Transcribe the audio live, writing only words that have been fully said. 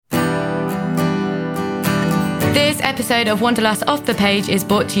This episode of Wanderlust Off the Page is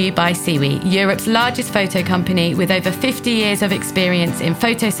brought to you by SIWI, Europe's largest photo company with over 50 years of experience in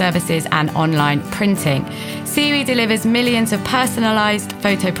photo services and online printing. SIWI delivers millions of personalised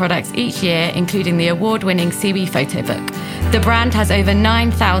photo products each year, including the award-winning SIWI Photo Book. The brand has over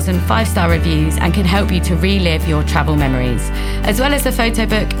 9,000 five-star reviews and can help you to relive your travel memories. As well as the photo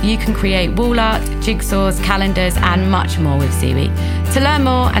book, you can create wall art, jigsaws, calendars and much more with SIWI. To learn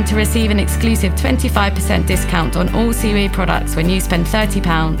more and to receive an exclusive 25% discount on all SIWI products when you spend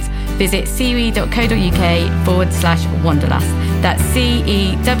 £30, visit siwi.co.uk/wanderlust. That's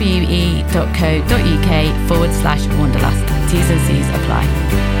cewe.co.uk/wanderlust. T's and C's apply.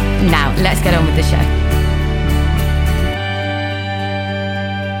 Now, let's get on with the show.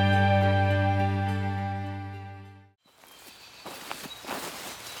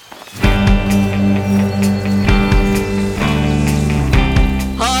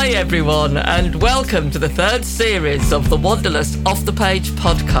 Hi everyone, and welcome to the third series of the Wanderlust Off the Page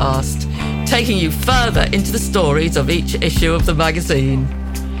podcast, taking you further into the stories of each issue of the magazine.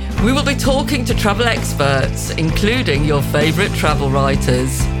 We will be talking to travel experts, including your favourite travel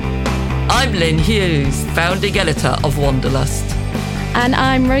writers. I'm Lynn Hughes, founding editor of Wanderlust. And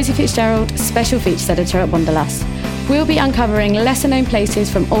I'm Rosie Fitzgerald, special features editor at Wanderlust. We'll be uncovering lesser-known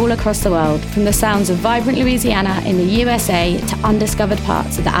places from all across the world, from the sounds of vibrant Louisiana in the USA to undiscovered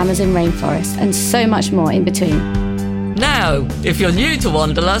parts of the Amazon rainforest, and so much more in between. Now, if you're new to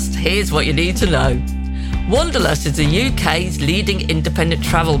Wanderlust, here's what you need to know. Wanderlust is the UK's leading independent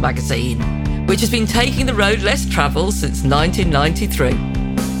travel magazine, which has been taking the road less travelled since 1993.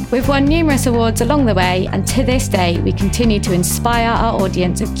 We've won numerous awards along the way, and to this day, we continue to inspire our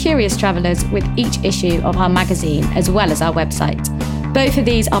audience of curious travellers with each issue of our magazine, as well as our website. Both of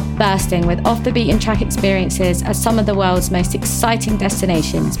these are bursting with off-the-beaten-track experiences at some of the world's most exciting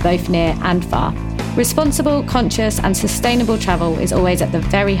destinations, both near and far. Responsible, conscious, and sustainable travel is always at the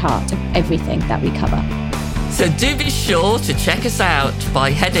very heart of everything that we cover. So do be sure to check us out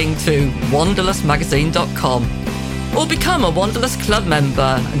by heading to wanderlustmagazine.com. Or become a Wanderlust Club member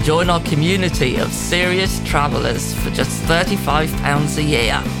and join our community of serious travellers for just £35 a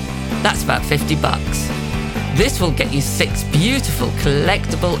year. That's about $50. This will get you 6 beautiful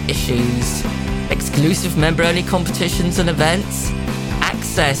collectible issues, exclusive member-only competitions and events,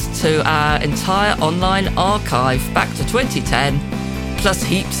 access to our entire online archive back to 2010, plus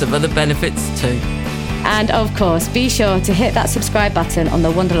heaps of other benefits too. And of course, be sure to hit that subscribe button on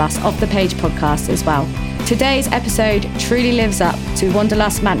the Wanderlust Off the Page podcast as well. Today's episode truly lives up to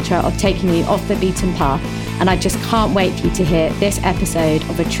Wanderlust's mantra of taking you off the beaten path, and I just can't wait for you to hear this episode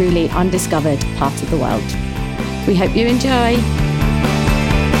of a truly undiscovered part of the world. We hope you enjoy.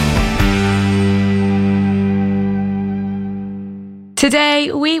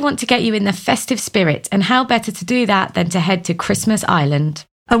 Today, we want to get you in the festive spirit, and how better to do that than to head to Christmas Island.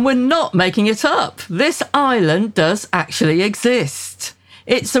 And we're not making it up. This island does actually exist.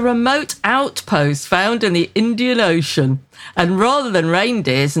 It's a remote outpost found in the Indian Ocean. And rather than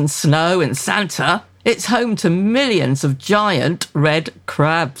reindeers and snow and Santa, it's home to millions of giant red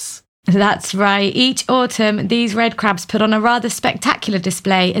crabs. That's right. Each autumn, these red crabs put on a rather spectacular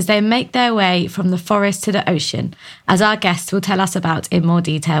display as they make their way from the forest to the ocean, as our guests will tell us about in more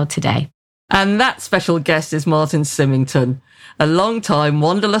detail today. And that special guest is Martin Symington, a long-time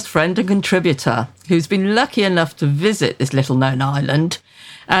Wanderlust friend and contributor who's been lucky enough to visit this little-known island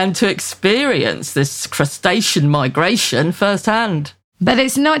and to experience this crustacean migration firsthand. But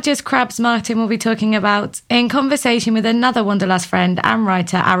it's not just crabs Martin will be talking about. In conversation with another Wanderlust friend and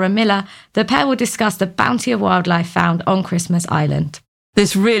writer, Aaron Miller, the pair will discuss the bounty of wildlife found on Christmas Island.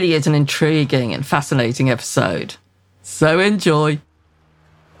 This really is an intriguing and fascinating episode. So enjoy.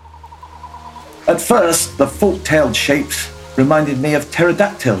 At first, the fork-tailed shapes reminded me of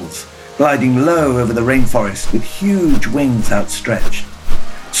pterodactyls gliding low over the rainforest with huge wings outstretched.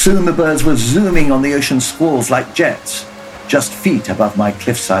 Soon the birds were zooming on the ocean squalls like jets, just feet above my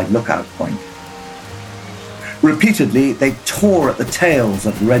cliffside lookout point. Repeatedly, they tore at the tails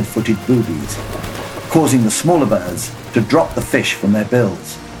of red-footed boobies, causing the smaller birds to drop the fish from their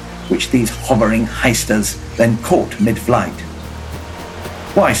bills, which these hovering heisters then caught mid-flight.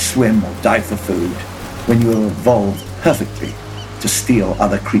 Why swim or dive for food when you will evolve perfectly to steal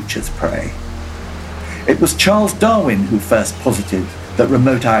other creatures' prey? It was Charles Darwin who first posited that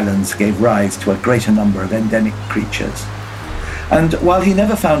remote islands gave rise to a greater number of endemic creatures. And while he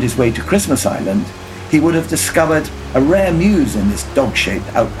never found his way to Christmas Island, he would have discovered a rare muse in this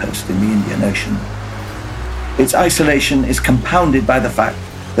dog-shaped outpost in the Indian Ocean. Its isolation is compounded by the fact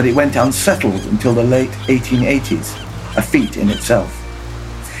that it went unsettled until the late 1880s, a feat in itself.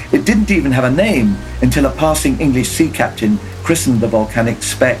 It didn't even have a name until a passing English sea captain christened the volcanic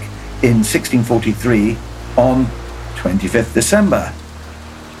speck in 1643 on 25th December.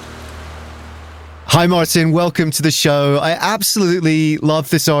 Hi, Martin. Welcome to the show. I absolutely love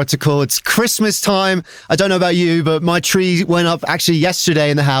this article. It's Christmas time. I don't know about you, but my tree went up actually yesterday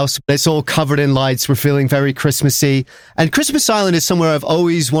in the house. It's all covered in lights. We're feeling very Christmassy. And Christmas Island is somewhere I've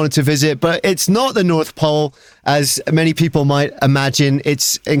always wanted to visit, but it's not the North Pole, as many people might imagine.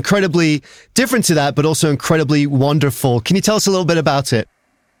 It's incredibly different to that, but also incredibly wonderful. Can you tell us a little bit about it?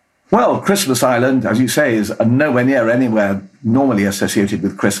 Well, Christmas Island, as you say, is nowhere near anywhere normally associated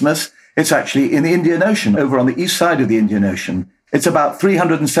with Christmas. It's actually in the Indian Ocean, over on the east side of the Indian Ocean. It's about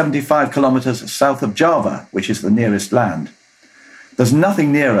 375 kilometers south of Java, which is the nearest land. There's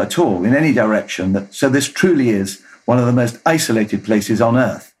nothing nearer at all in any direction, so this truly is one of the most isolated places on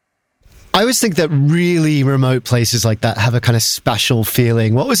Earth. I always think that really remote places like that have a kind of special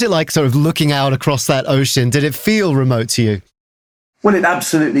feeling. What was it like sort of looking out across that ocean? Did it feel remote to you? Well, it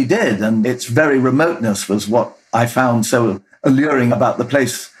absolutely did, and its very remoteness was what I found so alluring about the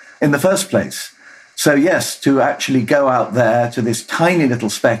place in the first place. So yes, to actually go out there to this tiny little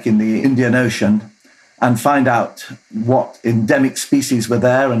speck in the Indian Ocean and find out what endemic species were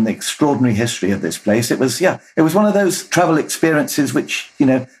there and the extraordinary history of this place, it was one of those travel experiences which,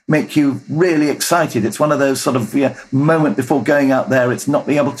 make you really excited. It's one of those sort of moment before going out there, it's not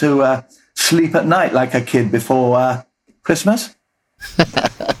being able to sleep at night like a kid before Christmas.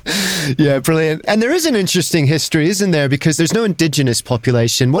 Yeah, brilliant. And there is an interesting history, isn't there? Because there's no indigenous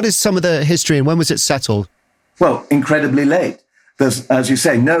population. What is some of the history and when was it settled? Well, incredibly late. There's, as you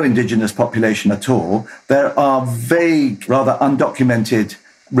say, no indigenous population at all. There are vague, rather undocumented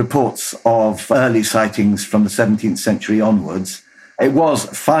reports of early sightings from the 17th century onwards. It was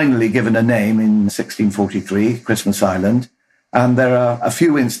finally given a name in 1643, Christmas Island. And there are a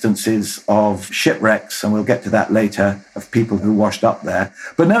few instances of shipwrecks, and we'll get to that later, of people who washed up there.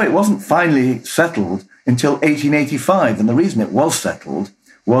 But no, it wasn't finally settled until 1885. And the reason it was settled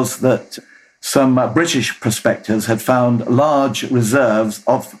was that some British prospectors had found large reserves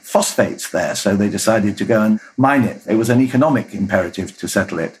of phosphates there. So they decided to go and mine it. It was an economic imperative to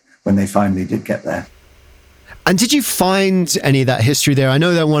settle it when they finally did get there. And did you find any of that history there? I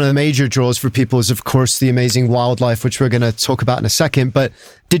know that one of the major draws for people is, of course, the amazing wildlife, which we're going to talk about in a second. But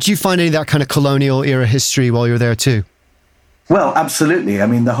did you find any of that kind of colonial era history while you were there too? Well, absolutely. I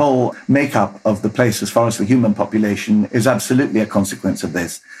mean, the whole makeup of the place as far as the human population is absolutely a consequence of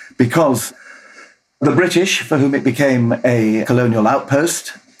this. Because the British, for whom it became a colonial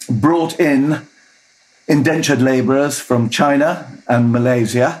outpost, brought in indentured labourers from China and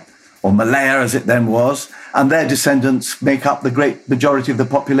Malaysia, or Malaya as it then was, and their descendants make up the great majority of the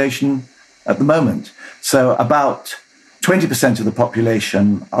population at the moment. So about 20% of the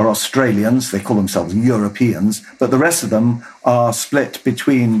population are Australians. They call themselves Europeans, but the rest of them are split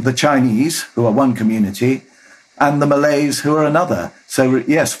between the Chinese, who are one community, and the Malays, who are another. So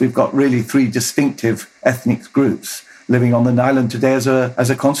yes, we've got really three distinctive ethnic groups living on the island today as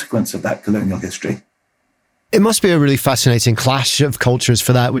a consequence of that colonial history. It must be a really fascinating clash of cultures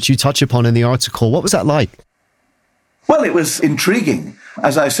for that, which you touch upon in the article. What was that like? Well, it was intriguing.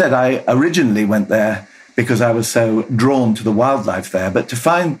 As I said, I originally went there because I was so drawn to the wildlife there. But to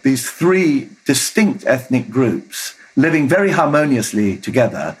find these three distinct ethnic groups living very harmoniously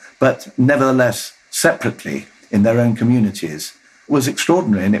together, but nevertheless separately in their own communities, was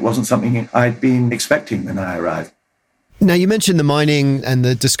extraordinary. And it wasn't something I'd been expecting when I arrived. Now, you mentioned the mining and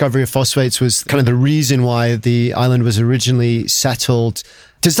the discovery of phosphates was kind of the reason why the island was originally settled.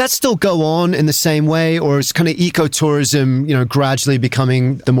 Does that still go on in the same way, or is kind of ecotourism, gradually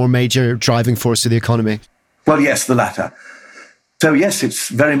becoming the more major driving force of the economy? Well, yes, the latter. So yes, it's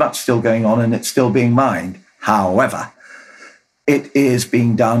very much still going on and it's still being mined. However, it is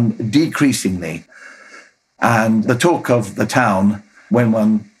being done decreasingly. And the talk of the town, when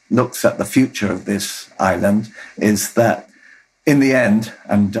one looks at the future of this island, is that in the end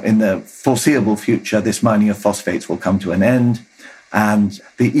and in the foreseeable future, this mining of phosphates will come to an end and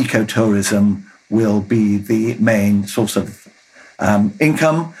the ecotourism will be the main source of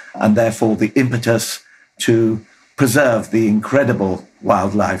income and therefore the impetus to preserve the incredible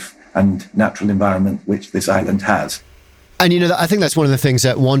wildlife and natural environment which this island has. And, I think that's one of the things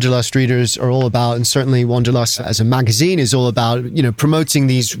that Wanderlust readers are all about. And certainly Wanderlust as a magazine is all about, promoting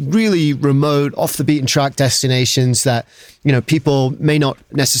these really remote, off the beaten track destinations that, people may not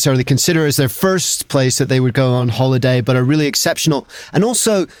necessarily consider as their first place that they would go on holiday, but are really exceptional. And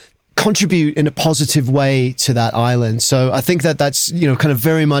also contribute in a positive way to that island. So I think that that's, kind of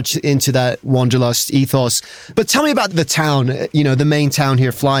very much into that Wanderlust ethos. But tell me about the town, the main town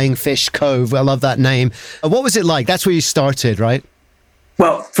here, Flying Fish Cove. I love that name. What was it like? That's where you started, right?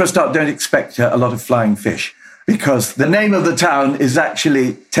 Well, for a start, don't expect a lot of flying fish, because the name of the town is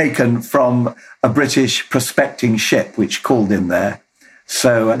actually taken from a British prospecting ship which called in there.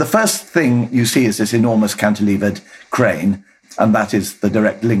 So the first thing you see is this enormous cantilevered crane, and that is the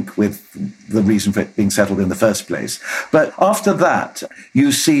direct link with the reason for it being settled in the first place. But after that,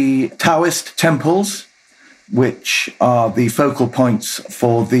 you see Taoist temples, which are the focal points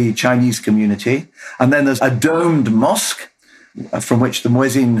for the Chinese community. And then there's a domed mosque from which the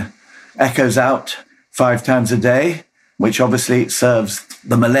muezzin echoes out 5 times a day, which obviously serves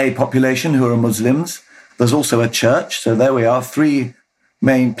the Malay population who are Muslims. There's also a church. So there we are, 3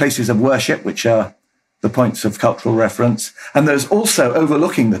 main places of worship, which are the points of cultural reference. And there's also,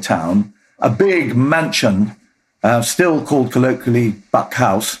 overlooking the town, a big mansion, still called colloquially Buck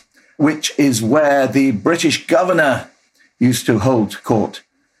House, which is where the British governor used to hold court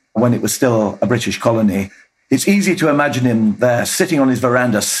when it was still a British colony. It's easy to imagine him there sitting on his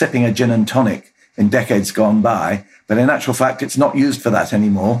veranda sipping a gin and tonic in decades gone by, but in actual fact, it's not used for that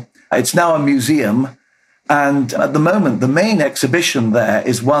anymore. It's now a museum, and at the moment, the main exhibition there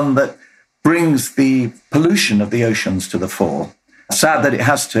is one that brings the pollution of the oceans to the fore. Sad that it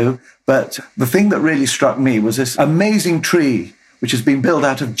has to, but the thing that really struck me was this amazing tree which has been built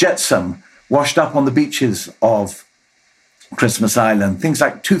out of jetsam, washed up on the beaches of Christmas Island, things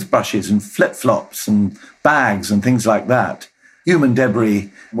like toothbrushes and flip-flops and bags and things like that. Human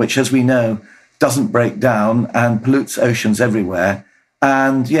debris, which, as we know, doesn't break down and pollutes oceans everywhere.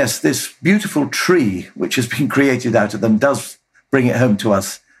 And yes, this beautiful tree, which has been created out of them, does bring it home to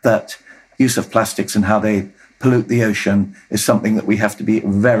us that use of plastics and how they pollute the ocean is something that we have to be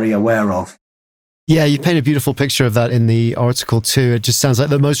very aware of. Yeah, you paint a beautiful picture of that in the article too. It just sounds like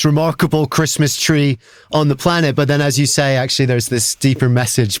the most remarkable Christmas tree on the planet. But then, as you say, actually, there's this deeper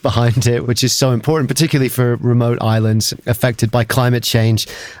message behind it, which is so important, particularly for remote islands affected by climate change.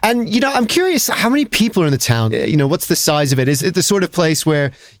 And, I'm curious, how many people are in the town? What's the size of it? Is it the sort of place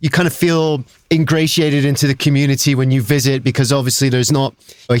where you kind of feel ingratiated into the community when you visit? Because obviously there's not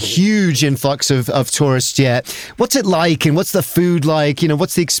a huge influx of tourists yet. What's it like, and what's the food like?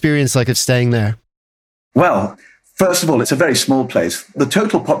 What's the experience like of staying there? Well, first of all, it's a very small place. The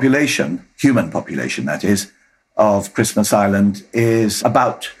total population, human population that is, of Christmas Island is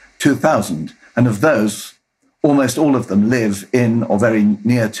about 2,000. And of those, almost all of them live in or very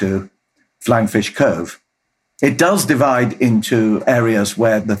near to Flying Fish Cove. It does divide into areas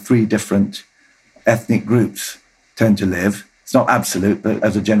where the 3 different ethnic groups tend to live. It's not absolute, but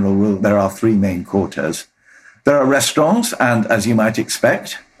as a general rule, there are 3 main quarters. There are restaurants, and as you might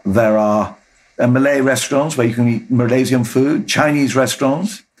expect, there are Malay restaurants where you can eat Malaysian food, Chinese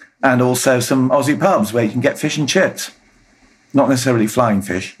restaurants, and also some Aussie pubs where you can get fish and chips. Not necessarily flying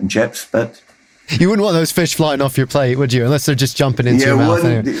fish and chips, but... You wouldn't want those fish flying off your plate, would you? Unless they're just jumping into your mouth.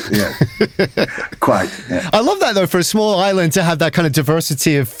 Yeah, quite. Yeah. I love that, though, for a small island to have that kind of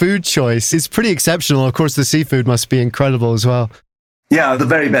diversity of food choice. It's pretty exceptional. Of course, the seafood must be incredible as well. Yeah, the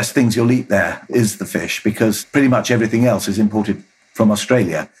very best things you'll eat there is the fish, because pretty much everything else is imported from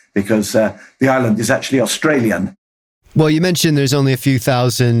Australia, because the island is actually Australian. Well, you mentioned there's only a few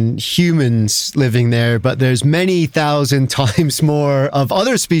thousand humans living there, but there's many thousand times more of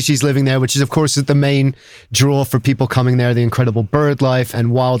other species living there, which is, of course, the main draw for people coming there, the incredible bird life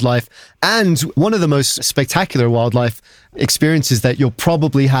and wildlife, and one of the most spectacular wildlife experiences that you'll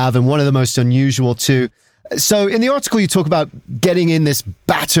probably have, and one of the most unusual too. So in the article, you talk about getting in this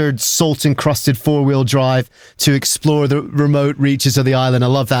battered, salt-encrusted 4-wheel drive to explore the remote reaches of the island. I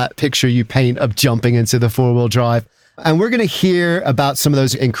love that picture you paint of jumping into the 4-wheel drive. And we're going to hear about some of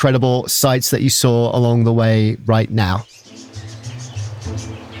those incredible sights that you saw along the way right now.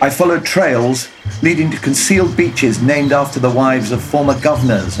 I followed trails leading to concealed beaches named after the wives of former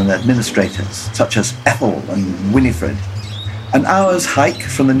governors and administrators, such as Ethel and Winifred. An hour's hike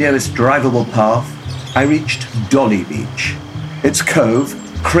from the nearest drivable path, I reached Dolly Beach. Its cove,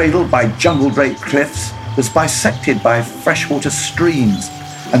 cradled by jungle-draped cliffs, was bisected by freshwater streams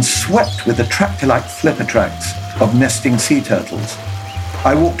and swept with the tractor-like flipper tracks of nesting sea turtles.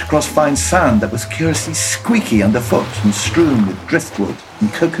 I walked across fine sand that was curiously squeaky underfoot and strewn with driftwood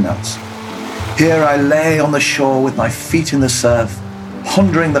and coconuts. Here I lay on the shore with my feet in the surf,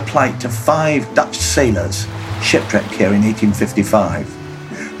 pondering the plight of 5 Dutch sailors shipwrecked here in 1855.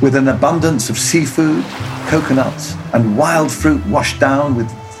 With an abundance of seafood, coconuts, and wild fruit washed down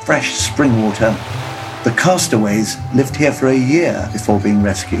with fresh spring water, The castaways lived here for a year before being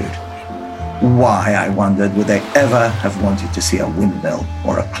rescued. Why, I wondered, would they ever have wanted to see a windmill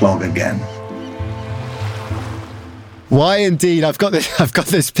or a clog again? Why indeed? I've got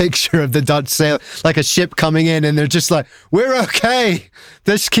this picture of the Dutch sail, like a ship coming in, and they're just like, we're okay.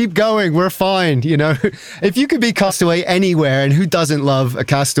 Just keep going. We're fine. You know, if you could be castaway anywhere, and who doesn't love a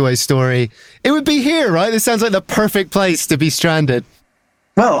castaway story, it would be here, right? This sounds like the perfect place to be stranded.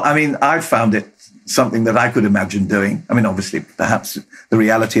 Well, I mean, I found it something that I could imagine doing. I mean, obviously, perhaps the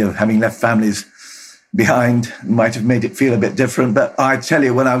reality of having left families behind might have made it feel a bit different. But I tell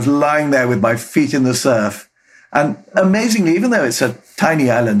you, when I was lying there with my feet in the surf, and amazingly, even though it's a tiny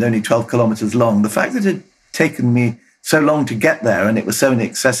island, only 12 kilometers long, the fact that it had taken me so long to get there and it was so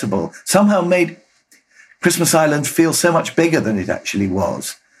inaccessible somehow made Christmas Island feel so much bigger than it actually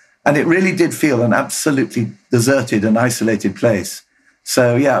was. And it really did feel an absolutely deserted and isolated place.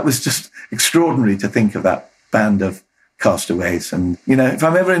 So, yeah, it was just extraordinary to think of that band of castaways. And, you know, if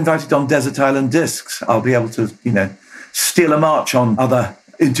I'm ever invited on Desert Island Discs, I'll be able to, you know, steal a march on other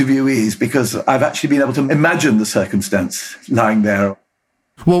interviewees, because I've actually been able to imagine the circumstance lying there.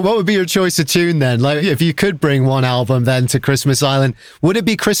 Well, what would be your choice of tune then? Like, if you could bring one album then to Christmas Island, would it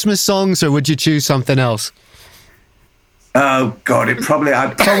be Christmas songs or would you choose something else? Oh God, I'd probably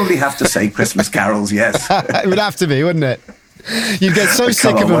have to say Christmas carols. Yes, it would have to be, wouldn't it? You'd get so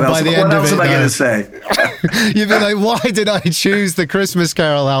sick of them by the end of it. What else am I going to say? You'd be like, why did I choose the Christmas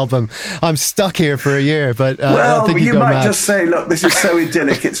Carol album? I'm stuck here for a year, but I don't think you might just say, look, this is so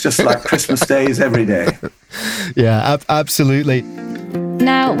idyllic. It's just like Christmas days every day. Yeah, absolutely.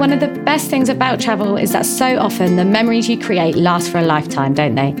 Now, one of the best things about travel is that so often the memories you create last for a lifetime,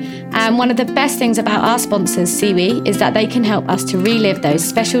 don't they? And one of the best things about our sponsors, Seawe, is that they can help us to relive those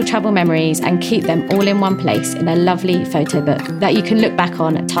special travel memories and keep them all in one place in a lovely photo book that you can look back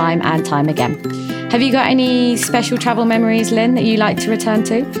on time and time again. Have you got any special travel memories, Lynn, that you like to return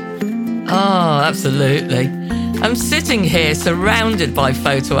to? Oh, absolutely. I'm sitting here surrounded by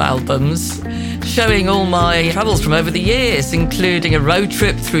photo albums showing all my travels from over the years, including a road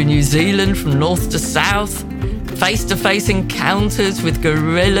trip through New Zealand from north to south, face-to-face encounters with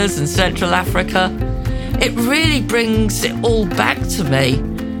gorillas in Central Africa. It really brings it all back to me.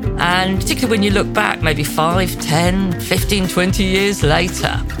 And particularly when you look back maybe 5, 10, 15, 20 years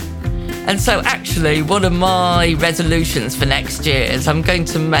later. And so actually one of my resolutions for next year is I'm going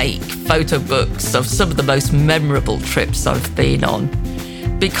to make photo books of some of the most memorable trips I've been on,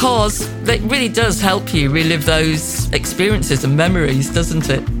 because it really does help you relive those experiences and memories, doesn't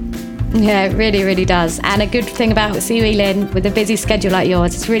it? Yeah, it really, really does. And a good thing about Seawe, Lynn, with a busy schedule like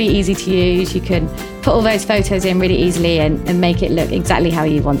yours, it's really easy to use. You can put all those photos in really easily and make it look exactly how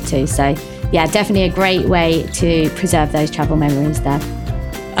you want to. So, yeah, definitely a great way to preserve those travel memories there.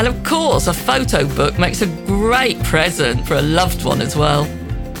 And of course, a photo book makes a great present for a loved one as well.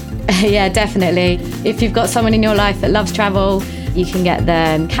 Yeah, definitely. If you've got someone in your life that loves travel, you can get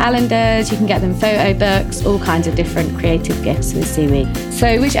them calendars, you can get them photo books, all kinds of different creative gifts with Seawe.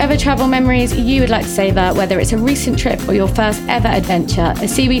 So whichever travel memories you would like to savour, whether it's a recent trip or your first ever adventure, a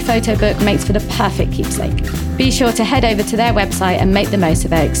Seawe photo book makes for the perfect keepsake. Be sure to head over to their website and make the most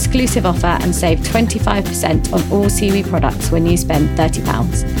of their exclusive offer and save 25% on all Seawe products when you spend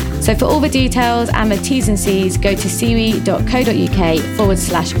 £30. So for all the details and the T's and C's, go to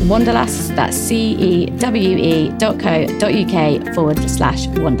seawe.co.uk/wanderlust. That's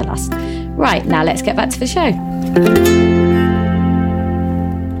cewe.co.uk/wanderlust. Right, now let's get back to the show.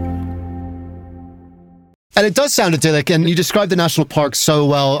 And it does sound idyllic, and you described the national park so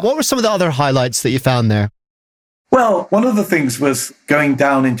well. What were some of the other highlights that you found there? Well, one of the things was going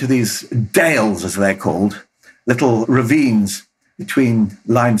down into these dales, as they're called, little ravines between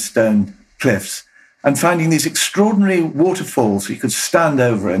limestone cliffs, and finding these extraordinary waterfalls you could stand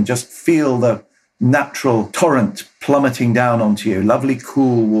over and just feel the natural torrent plummeting down onto you, lovely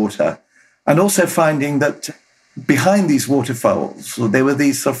cool water. And also finding that behind these waterfalls, there were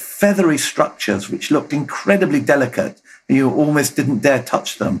these sort of feathery structures which looked incredibly delicate. You almost didn't dare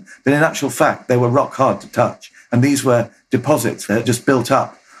touch them. But in actual fact, they were rock hard to touch. And these were deposits that had just built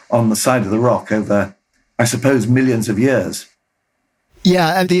up on the side of the rock over, I suppose, millions of years.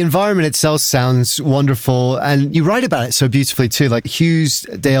 Yeah, and the environment itself sounds wonderful. And you write about it so beautifully too. Like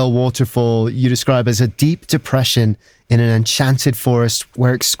Hughesdale Waterfall, you describe as a deep depression in an enchanted forest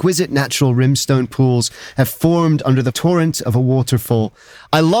where exquisite natural rimstone pools have formed under the torrent of a waterfall.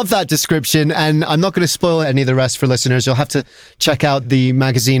 I love that description, and I'm not going to spoil any of the rest for listeners. You'll have to check out the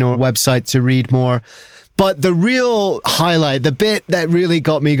magazine or website to read more. But the real highlight, the bit that really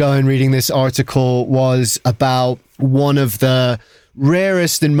got me going reading this article, was about one of the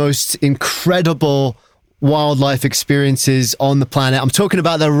rarest and most incredible wildlife experiences on the planet. I'm talking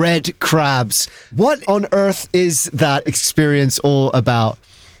about the red crabs. What on earth is that experience all about?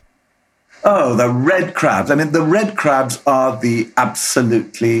 Oh, the red crabs. I mean, the red crabs are the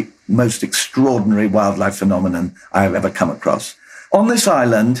absolutely most extraordinary wildlife phenomenon I have ever come across. On this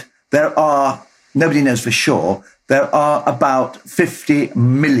island, there are, nobody knows for sure, there are about 50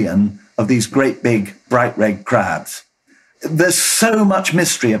 million of these great big bright red crabs. There's so much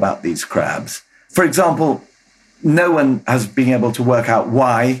mystery about these crabs. For example, no one has been able to work out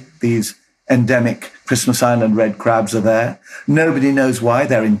why these endemic Christmas Island red crabs are there. Nobody knows why.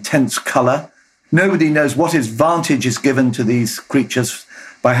 Their intense color. Nobody knows what advantage is given to these creatures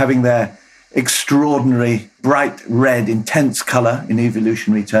by having their extraordinary bright red intense color in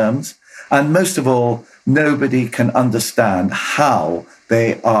evolutionary terms. And most of all, nobody can understand how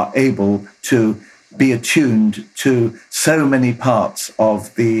they are able to be attuned to so many parts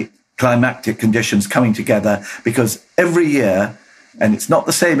of the climactic conditions coming together, because every year, and it's not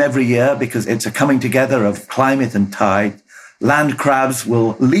the same every year because it's a coming together of climate and tide, land crabs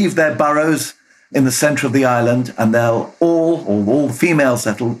will leave their burrows in the center of the island, and they'll all the females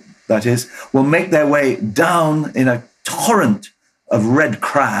that is, will make their way down in a torrent of red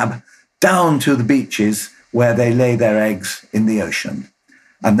crab down to the beaches where they lay their eggs in the ocean.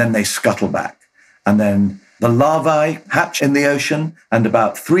 And then they scuttle back. And then the larvae hatch in the ocean, and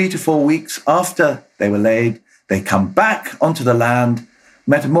about 3 to 4 weeks after they were laid, they come back onto the land,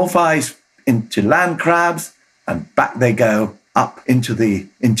 metamorphise into land crabs, and back they go up into the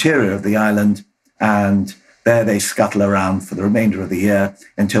interior of the island, and there they scuttle around for the remainder of the year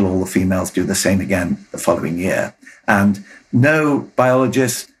until all the females do the same again the following year. And no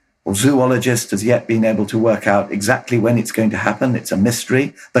biologist or zoologist has yet been able to work out exactly when it's going to happen. It's a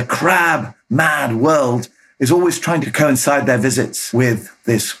mystery. The crab-mad world is always trying to coincide their visits with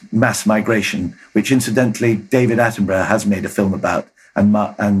this mass migration, which incidentally David Attenborough has made a film about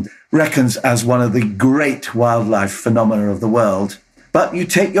and reckons as one of the great wildlife phenomena of the world. But you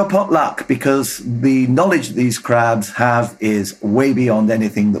take your pot luck, because the knowledge that these crabs have is way beyond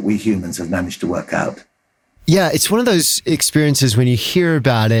anything that we humans have managed to work out. Yeah, it's one of those experiences when you hear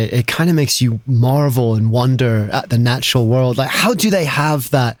about it, it kind of makes you marvel and wonder at the natural world. Like, how do they have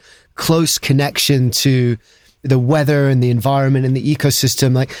that close connection to the weather and the environment and the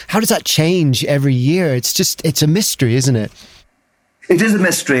ecosystem? Like, how does that change every year? It's a mystery, isn't it? It is a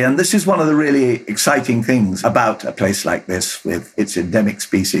mystery, and this is one of the really exciting things about a place like this with its endemic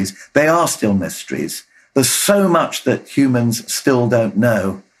species. They are still mysteries. There's so much that humans still don't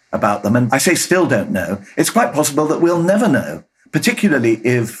know about them. And I say still don't know. It's quite possible that we'll never know, particularly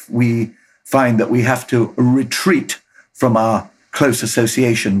if we find that we have to retreat from our close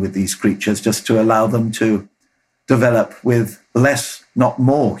association with these creatures just to allow them to develop with less, not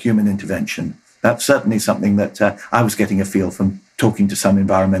more, human intervention. That's certainly something that I was getting a feel from talking to some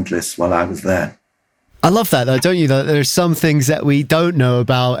environmentalists while I was there. I love that, though, don't you? That there's some things that we don't know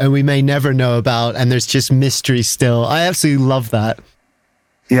about and we may never know about, and there's just mystery still. I absolutely love that.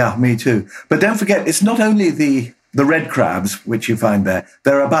 Yeah, me too. But don't forget, it's not only the red crabs, which you find there.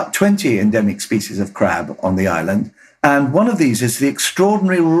 There are about 20 endemic species of crab on the island. And one of these is the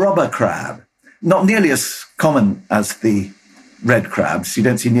extraordinary robber crab. Not nearly as common as the red crabs. You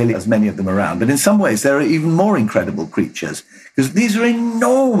don't see nearly as many of them around. But in some ways, there are even more incredible creatures, because these are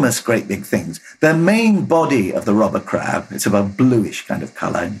enormous, great big things. The main body of the robber crab, it's of a bluish kind of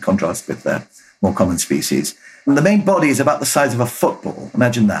color in contrast with the more common species. And the main body is about the size of a football.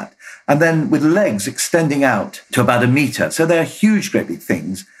 Imagine that. And then with legs extending out to about 1 meter. So they're huge, great big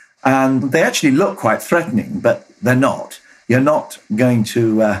things. And they actually look quite threatening, but they're not. You're not going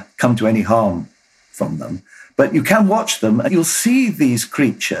to come to any harm from them. But you can watch them, and you'll see these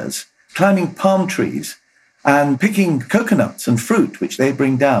creatures climbing palm trees and picking coconuts and fruit, which they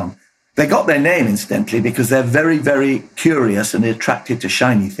bring down. They got their name, incidentally, because they're very, very curious and attracted to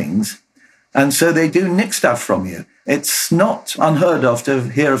shiny things. And so they do nick stuff from you. It's not unheard of to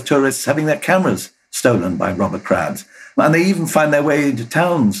hear of tourists having their cameras stolen by robber crabs. And they even find their way into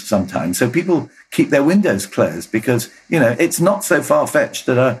towns sometimes. So people keep their windows closed because, it's not so far-fetched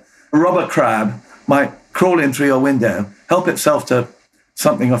that a robber crab might crawl in through your window, help itself to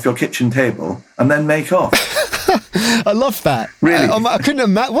something off your kitchen table, and then make off. I love that. Really? I couldn't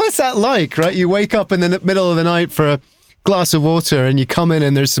imagine. What's that like, right? You wake up in the middle of the night for a glass of water and you come in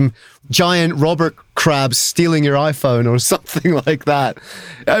and there's some giant robber crabs stealing your iPhone or something like that.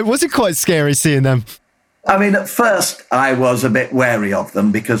 Was it quite scary seeing them? I mean, at first I was a bit wary of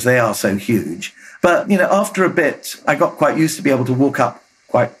them because they are so huge. But, after a bit, I got quite used to be able to walk up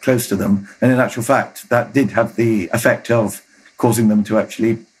quite close to them. And in actual fact, that did have the effect of causing them to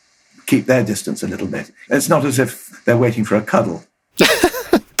actually keep their distance a little bit. It's not as if they're waiting for a cuddle.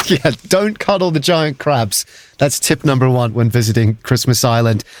 Yeah, don't cuddle the giant crabs. That's tip number one when visiting Christmas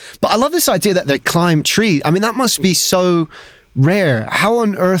Island. But I love this idea that they climb trees. I mean, that must be so rare. How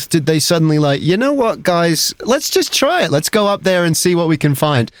on earth did they suddenly you know what, guys, let's just try it. Let's go up there and see what we can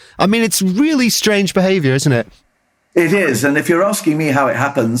find. I mean, it's really strange behavior, isn't it? It is. And if you're asking me how it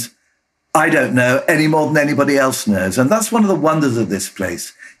happens, I don't know any more than anybody else knows. And that's one of the wonders of this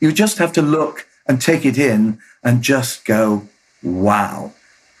place. You just have to look and take it in and just go, wow.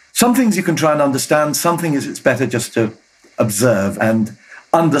 Some things you can try and understand. Some things it's better just to observe and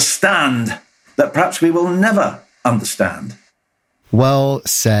understand that perhaps we will never understand. Well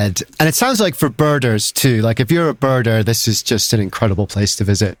said. And it sounds like for birders too. Like if you're a birder, this is just an incredible place to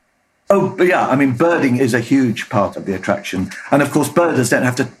visit. Oh, yeah. I mean, birding is a huge part of the attraction. And of course, birders don't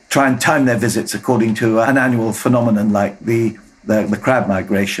have to try and time their visits according to an annual phenomenon like the crab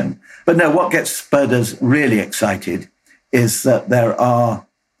migration. But no, what gets birders really excited is that there are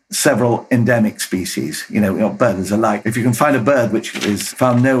several endemic species. You know what birders are like. If you can find a bird which is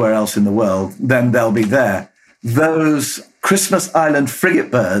found nowhere else in the world, then they'll be there. Those Christmas Island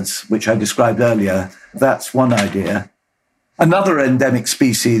frigate birds, which I described earlier, that's one idea. Another endemic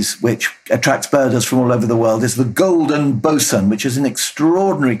species which attracts birders from all over the world is the golden bosun, which is an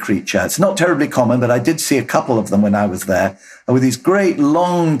extraordinary creature. It's not terribly common, but I did see a couple of them when I was there, with these great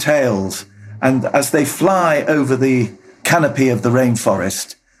long tails. And as they fly over the canopy of the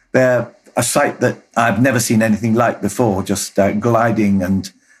rainforest, they're a sight that I've never seen anything like before, just gliding and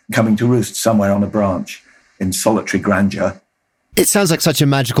coming to roost somewhere on a branch in solitary grandeur. It sounds like such a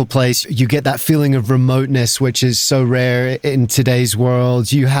magical place. You get that feeling of remoteness, which is so rare in today's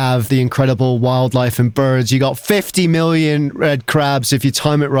world. You have the incredible wildlife and birds. You got 50 million red crabs. If you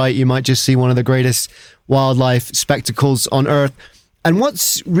time it right, you might just see one of the greatest wildlife spectacles on Earth. And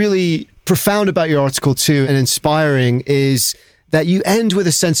what's really profound about your article too, and inspiring, is that you end with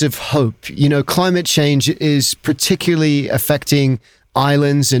a sense of hope. You know, climate change is particularly affecting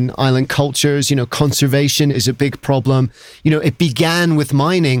islands and island cultures. You know, conservation is a big problem. You know, it began with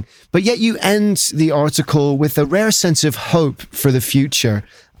mining, but yet you end the article with a rare sense of hope for the future.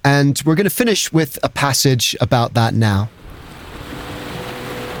 And we're going to finish with a passage about that now.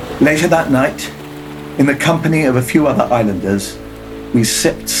 Later that night, in the company of a few other islanders, we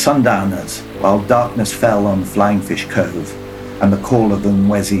sipped sundowners while darkness fell on Flying Fish Cove and the call of the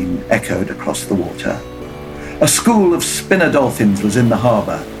muezzin echoed across the water. A school of spinner dolphins was in the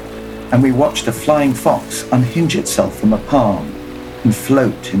harbour, and we watched a flying fox unhinge itself from a palm and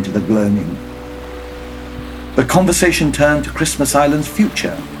float into the gloaming. The conversation turned to Christmas Island's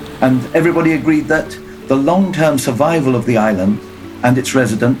future, and everybody agreed that the long-term survival of the island and its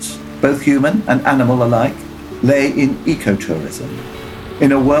residents, both human and animal alike, lay in ecotourism.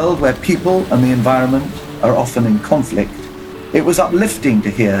 In a world where people and the environment are often in conflict, it was uplifting to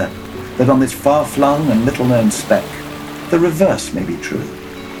hear that on this far-flung and little-known speck, the reverse may be true.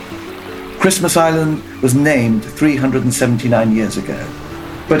 Christmas Island was named 379 years ago,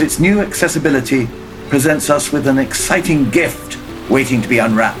 but its new accessibility presents us with an exciting gift waiting to be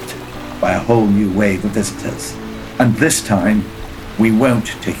unwrapped by a whole new wave of visitors. And this time, we won't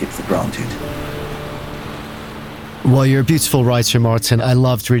take it for granted. Well, you're a beautiful writer, Martin. I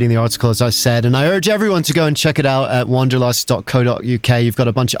loved reading the article, as I said, and I urge everyone to go and check it out at wanderlust.co.uk. You've got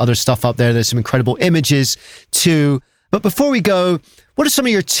a bunch of other stuff up there. There's some incredible images too. But before we go, what are some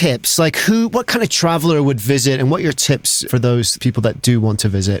of your tips? Like what kind of traveler would visit, and what are your tips for those people that do want to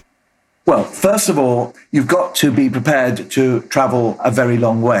visit? Well, first of all, you've got to be prepared to travel a very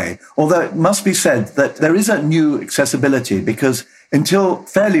long way. Although it must be said that there is a new accessibility, because until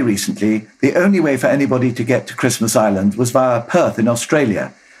fairly recently, the only way for anybody to get to Christmas Island was via Perth in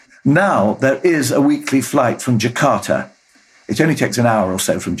Australia. Now there is a weekly flight from Jakarta. It only takes an hour or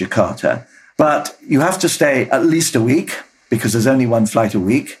so from Jakarta, but you have to stay at least a week because there's only one flight a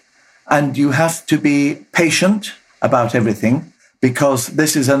week. And you have to be patient about everything because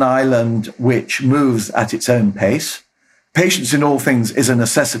this is an island which moves at its own pace. Patience in all things is a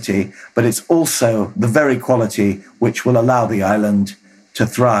necessity, but it's also the very quality which will allow the island to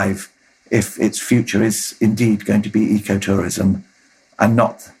thrive if its future is indeed going to be ecotourism and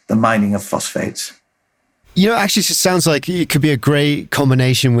not the mining of phosphates. You know, actually, it sounds like it could be a great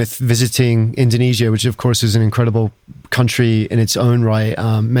combination with visiting Indonesia, which of course is an incredible country in its own right.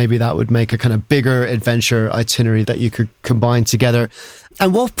 Maybe that would make a kind of bigger adventure itinerary that you could combine together.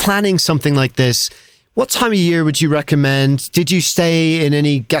 And while planning something like this, what time of year would you recommend? Did you stay in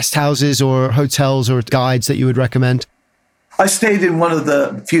any guest houses or hotels or guides that you would recommend? I stayed in one of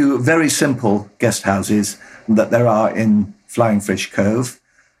the few very simple guest houses that there are in Flying Fish Cove.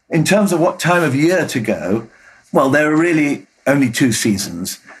 In terms of what time of year to go, well, there are really only two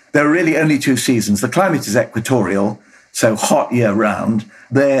seasons. The climate is equatorial, so hot year round.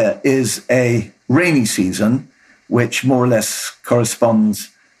 There is a rainy season, which more or less corresponds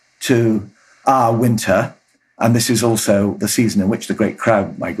to our winter. And this is also the season in which the great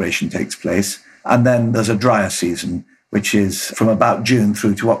crowd migration takes place. And then there's a drier season, which is from about June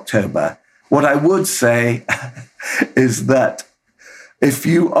through to October. What I would say is that if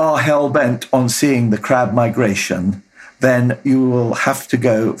you are hell-bent on seeing the crab migration, then you will have to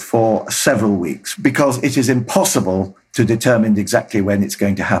go for several weeks because it is impossible to determine exactly when it's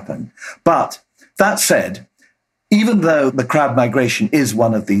going to happen. But that said, even though the crab migration is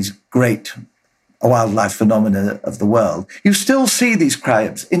one of these great wildlife phenomena of the world, you still see these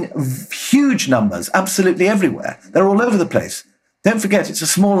crabs in huge numbers, absolutely everywhere. They're all over the place. Don't forget, it's a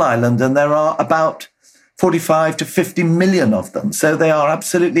small island and there are about 45 to 50 million of them. So they are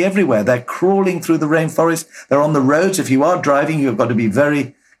absolutely everywhere. They're crawling through the rainforest. They're on the roads. If you are driving, you've got to be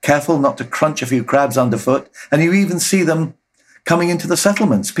very careful not to crunch a few crabs underfoot. And you even see them coming into the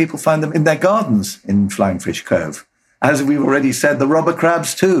settlements. People find them in their gardens in Flying Fish Cove. As we've already said, the robber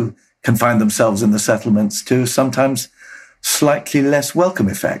crabs too can find themselves in the settlements to sometimes slightly less welcome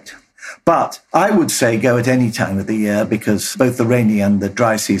effect. But I would say go at any time of the year because both the rainy and the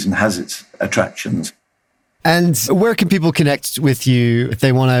dry season has its attractions. And where can people connect with you if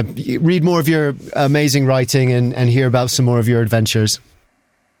they want to read more of your amazing writing and hear about some more of your adventures?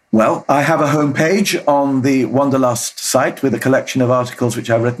 Well, I have a homepage on the Wanderlust site with a collection of articles which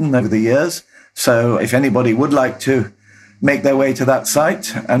I've written over the years. So if anybody would like to make their way to that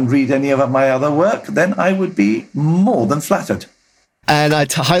site and read any of my other work, then I would be more than flattered. And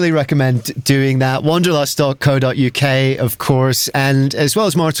I'd highly recommend doing that. Wanderlust.co.uk, of course. And as well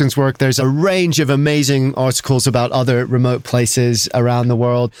as Martin's work, there's a range of amazing articles about other remote places around the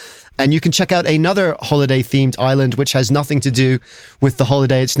world. And you can check out another holiday-themed island, which has nothing to do with the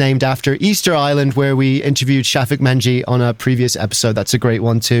holiday. It's named after Easter Island, where we interviewed Shafik Menji on a previous episode. That's a great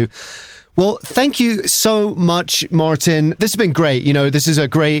one too. Well, thank you so much, Martin. This has been great. You know, this is a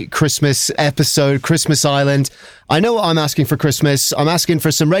great Christmas episode, Christmas Island. I know what I'm asking for Christmas. I'm asking for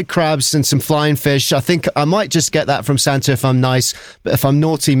some red crabs and some flying fish. I think I might just get that from Santa if I'm nice. But if I'm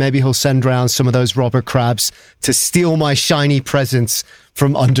naughty, maybe he'll send around some of those robber crabs to steal my shiny presents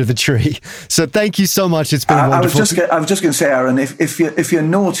from under the tree. So thank you so much. It's been wonderful. I was just going to say, Aaron, if you're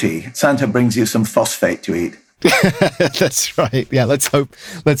naughty, Santa brings you some phosphate to eat. That's right. Yeah, let's hope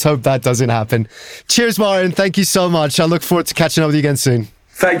that doesn't happen. Cheers, Martin. Thank you so much. I look forward to catching up with you again soon.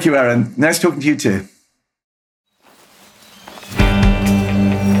 Thank you, Aaron. Nice talking to you too.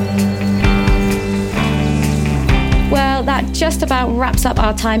 Well, that just about wraps up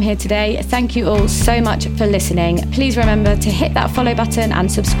our time here today. Thank you all so much for listening. Please remember to hit that follow button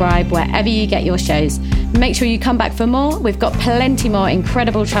and subscribe wherever you get your shows. Make sure you come back for more. We've got plenty more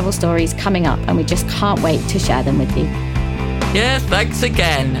incredible travel stories coming up and we just can't wait to share them with you. Yeah, thanks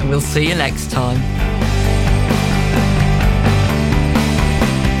again, and we'll see you next time.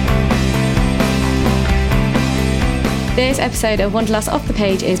 This episode of Wanderlust Off the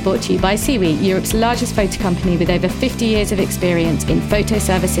Page is brought to you by Seawe, Europe's largest photo company with over 50 years of experience in photo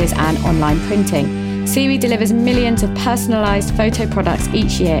services and online printing. Seawe delivers millions of personalised photo products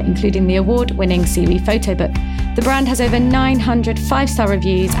each year, including the award-winning Seawe Photo Book. The brand has over 900 5-star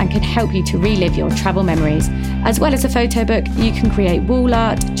reviews and can help you to relive your travel memories. As well as a photo book, you can create wall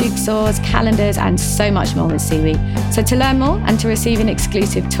art, jigsaws, calendars, and so much more with Seawe. So to learn more and to receive an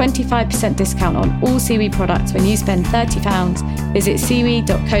exclusive 25% discount on all Seawe products when you spend £30, visit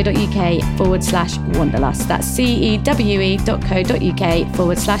seawe.co.uk/wanderlust. That's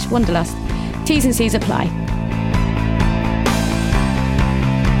cewe.co.uk/wanderlust. T's and C's apply.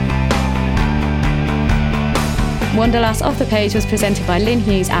 Wanderlust Off the Page was presented by Lynn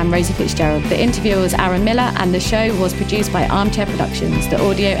Hughes and Rosie Fitzgerald. The interviewer was Aaron Miller and the show was produced by Armchair Productions, the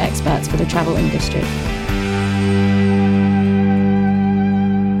audio experts for the travel industry.